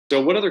So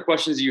what other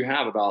questions do you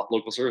have about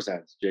local service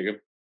ads, Jacob?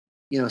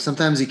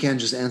 Sometimes you can't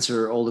just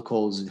answer all the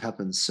calls. It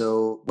happens.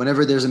 So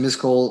whenever there's a missed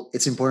call,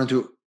 it's important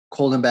to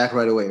call them back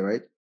right away,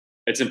 right?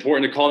 It's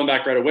important to call them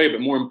back right away,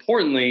 but more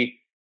importantly,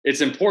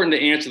 it's important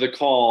to answer the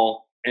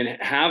call and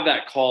have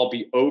that call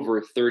be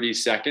over 30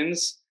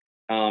 seconds,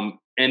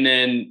 and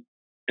then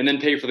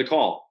pay for the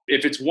call.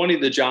 If it's one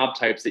of the job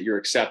types that you're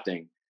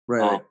accepting.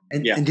 Right.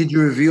 And did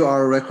you review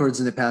our records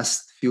in the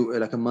past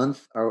like a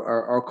month?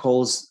 Are our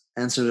calls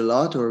answered a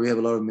lot, or we have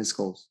a lot of missed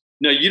calls?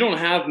 No, you don't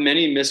have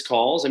many missed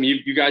calls. I mean,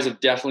 you guys have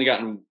definitely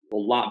gotten a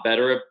lot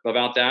better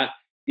about that.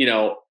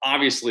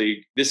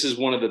 Obviously, this is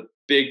one of the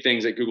big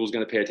things that Google's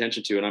going to pay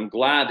attention to. And I'm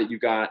glad that you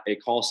got a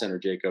call center,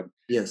 Jacob.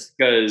 Yes.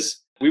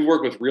 Because we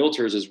work with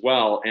realtors as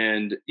well.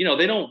 And,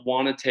 they don't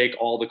want to take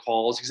all the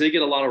calls because they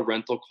get a lot of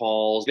rental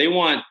calls. They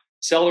want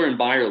seller and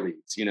buyer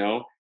leads,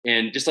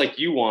 and just like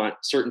you want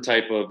certain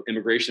type of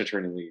immigration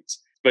attorney leads.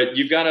 But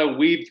you've got to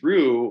weed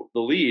through the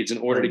leads in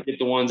order to get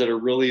the ones that are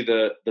really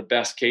the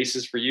best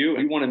cases for you.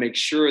 And you want to make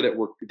sure that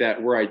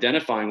we're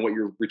identifying what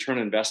your return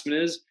on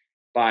investment is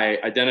by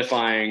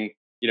identifying,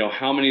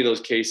 how many of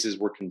those cases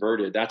were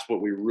converted. That's what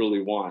we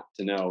really want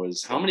to know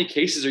is how many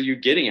cases are you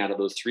getting out of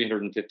those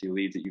 350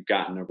 leads that you've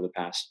gotten over the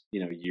past,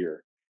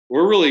 year.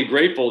 We're really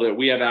grateful that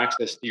we have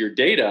access to your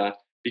data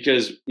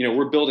because,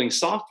 we're building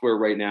software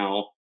right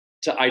now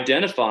to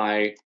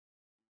identify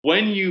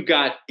when you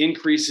got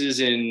increases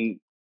in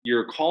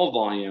your call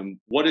volume,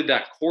 what did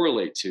that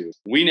correlate to?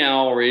 We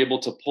now are able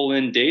to pull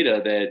in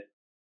data that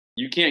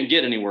you can't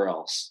get anywhere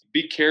else.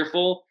 Be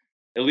careful,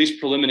 at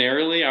least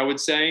preliminarily, I would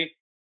say,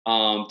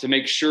 to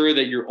make sure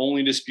that you're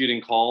only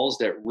disputing calls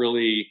that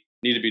really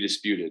need to be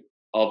disputed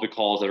of the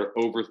calls that are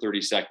over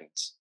 30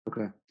 seconds.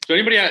 Okay. So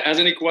anybody has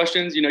any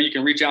questions, you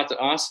can reach out to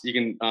us. You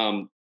can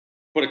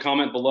put a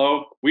comment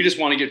below. We just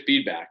want to get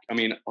feedback. I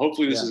mean,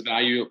 hopefully this is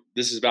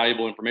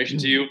valuable information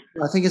to you.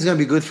 I think it's going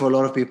to be good for a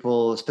lot of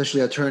people,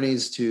 especially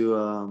attorneys,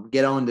 to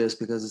get on this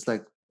because it's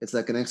like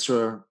an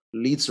extra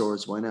lead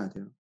source. Why not?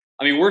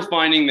 I mean, we're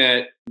finding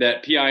that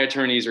PI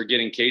attorneys are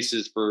getting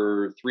cases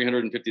for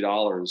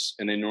 $350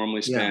 and they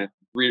normally spend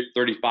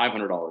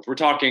 $3,500. We're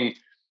talking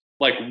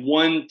like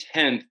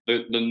 1/10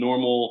 the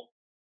normal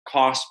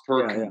cost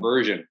per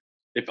conversion.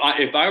 If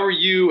I were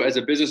you as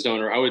a business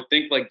owner, I would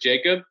think like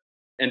Jacob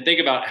and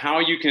think about how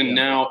you can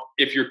now,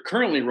 if you're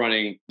currently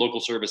running local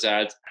service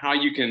ads, how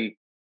you can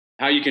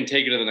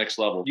take it to the next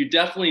level. You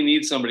definitely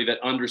need somebody that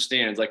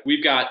understands. Like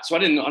we've got, so I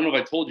don't know if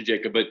I told you,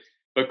 Jacob, but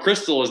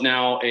Crystal is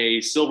now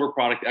a silver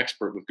product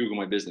expert with Google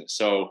My Business.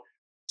 So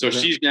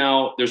she's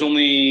now, there's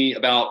only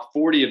about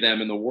 40 of them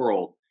in the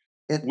world.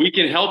 We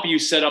can help you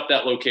set up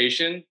that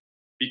location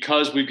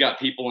because we've got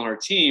people on our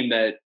team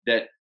that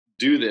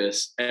do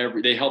this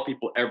they help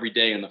people every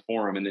day in the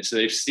forum. And so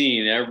they've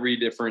seen every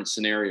different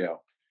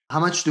scenario. How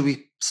much do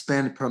we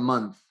spend per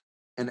month?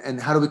 And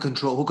how do we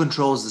who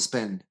controls the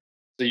spend?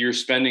 So you're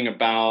spending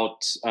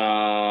about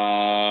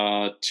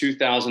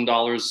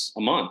 $2,000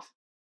 a month.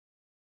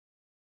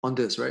 On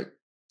this, right?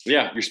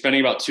 Yeah, you're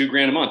spending about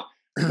 $2,000 a month,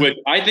 which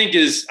I think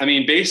is,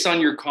 based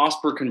on your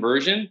cost per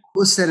conversion.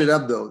 Who set it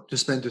up though to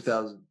spend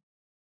 $2,000?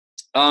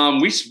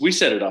 We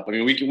set it up.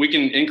 We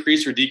can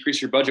increase or decrease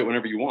your budget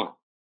whenever you want.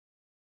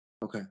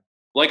 Okay.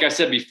 Like I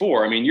said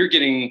before, you're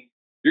getting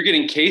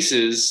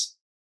cases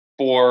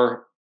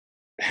for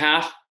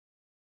half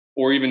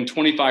or even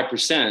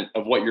 25%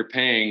 of what you're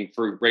paying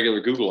for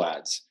regular Google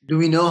ads. Do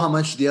we know how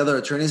much the other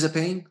attorneys are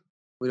paying?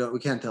 We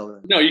can't tell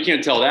that. No, you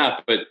can't tell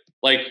that. But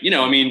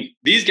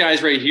these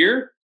guys right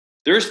here,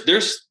 they're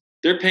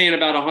paying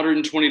about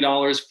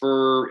 $120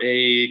 for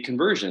a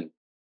conversion.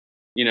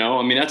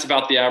 That's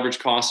about the average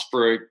cost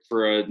for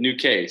a new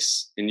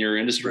case in your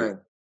industry. Right.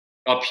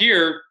 Up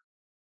here,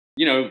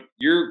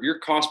 your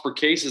cost per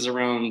case is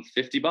around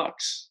 $50.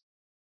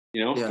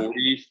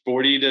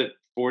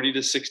 $40 to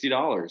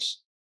 $60.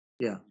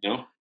 Yeah.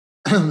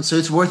 So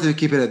it's worth it to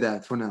keep it at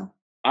that for now.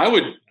 I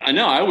would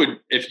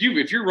if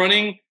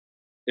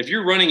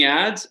you're running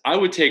ads, I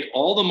would take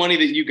all the money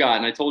that you got,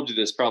 and I told you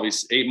this probably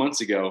 8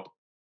 months ago.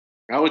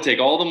 I would take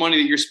all the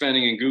money that you're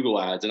spending in Google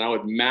ads and I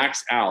would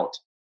max out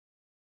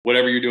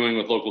whatever you're doing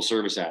with local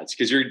service ads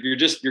because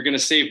you're going to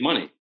save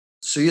money.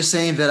 So you're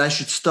saying that I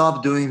should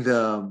stop doing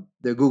the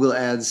Google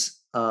ads,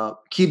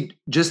 keep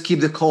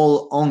the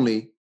call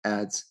only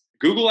ads.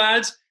 Google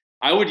ads,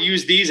 I would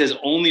use these as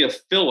only a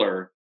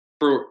filler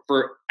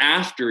for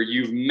after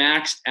you've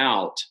maxed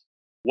out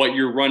what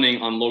you're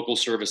running on local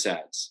service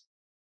ads,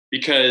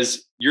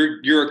 because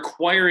you're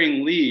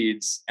acquiring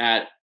leads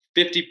at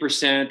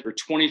 50% or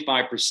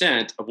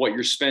 25% of what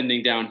you're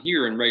spending down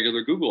here in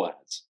regular Google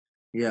ads.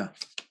 Yeah.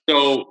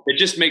 So it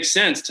just makes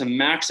sense to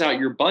max out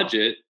your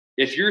budget.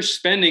 If you're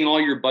spending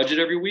all your budget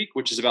every week,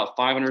 which is about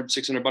 $500,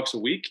 $600 a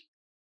week,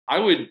 I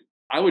would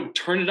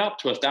turn it up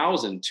to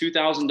 $1,000,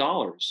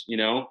 $2,000,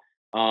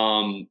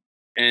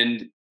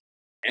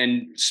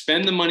 and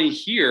spend the money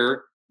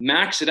here,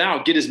 max it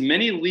out, get as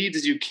many leads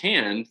as you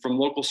can from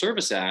local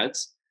service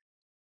ads,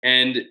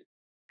 and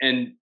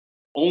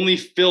only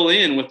fill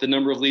in with the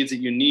number of leads that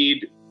you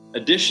need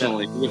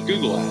additionally with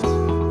Google ads.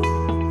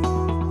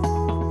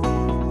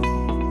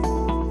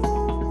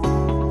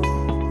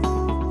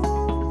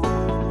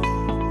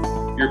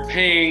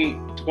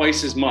 paying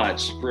twice as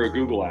much for a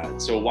Google ad.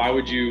 So why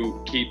would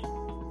you keep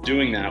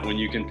doing that when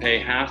you can pay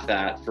half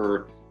that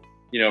for,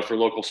 for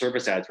local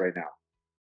service ads right now?